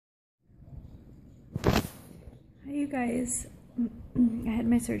Hi you guys. I had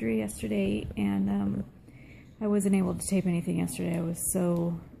my surgery yesterday and I wasn't able to tape anything yesterday. I was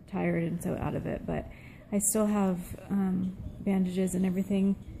so tired and so out of it, but I still have bandages and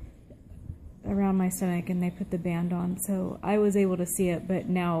everything around my stomach, and they put the band on, so I was able to see it, but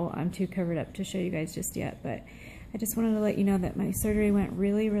now I'm too covered up to show you guys just yet. But I just wanted to let you know that my surgery went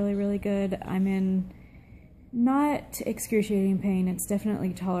really good. I'm in not excruciating pain. It's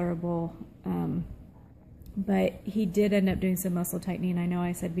definitely tolerable, but he did end up doing some muscle tightening. I know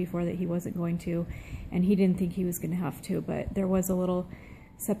I said before that he wasn't going to, and he didn't think he was going to have to, but there was a little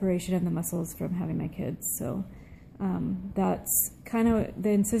separation of the muscles from having my kids, so that's kind of,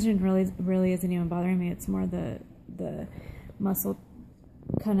 the incision really isn't even bothering me. It's more the muscle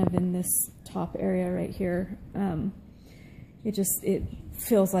kind of in this top area right here. It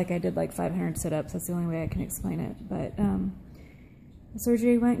feels like I did like 500 sit-ups. That's the only way I can explain it. But the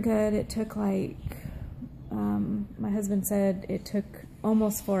surgery went good. It took like, my husband said it took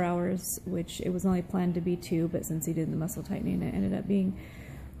almost 4 hours, which it was only planned to be 2, but since he did the muscle tightening, it ended up being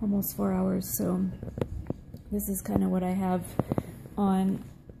almost 4 hours. So this is kind of what I have on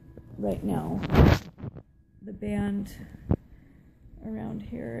right now. The band around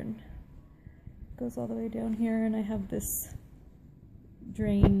here and goes all the way down here, and I have this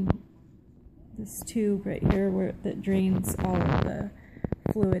drain, this tube right here that drains all of the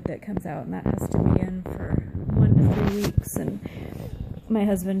fluid that comes out, and that has to be in for 1 to 3 weeks, and my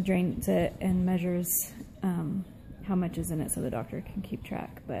husband drains it and measures how much is in it so the doctor can keep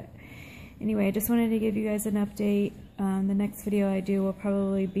track. But anyway, I just wanted to give you guys an update. The next video I do will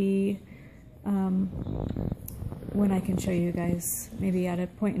probably be when I can show you guys, maybe at a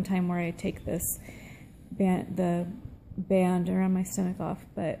point in time where I take this the band around my stomach off,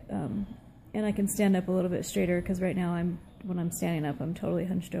 but and I can stand up a little bit straighter, because right now when I'm standing up, I'm totally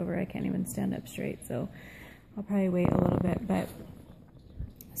hunched over. I can't even stand up straight, so I'll probably wait a little bit. But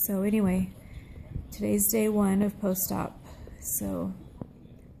so anyway, today's day 1 of post-op, so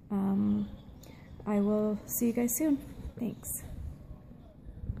I will see you guys soon. Thanks.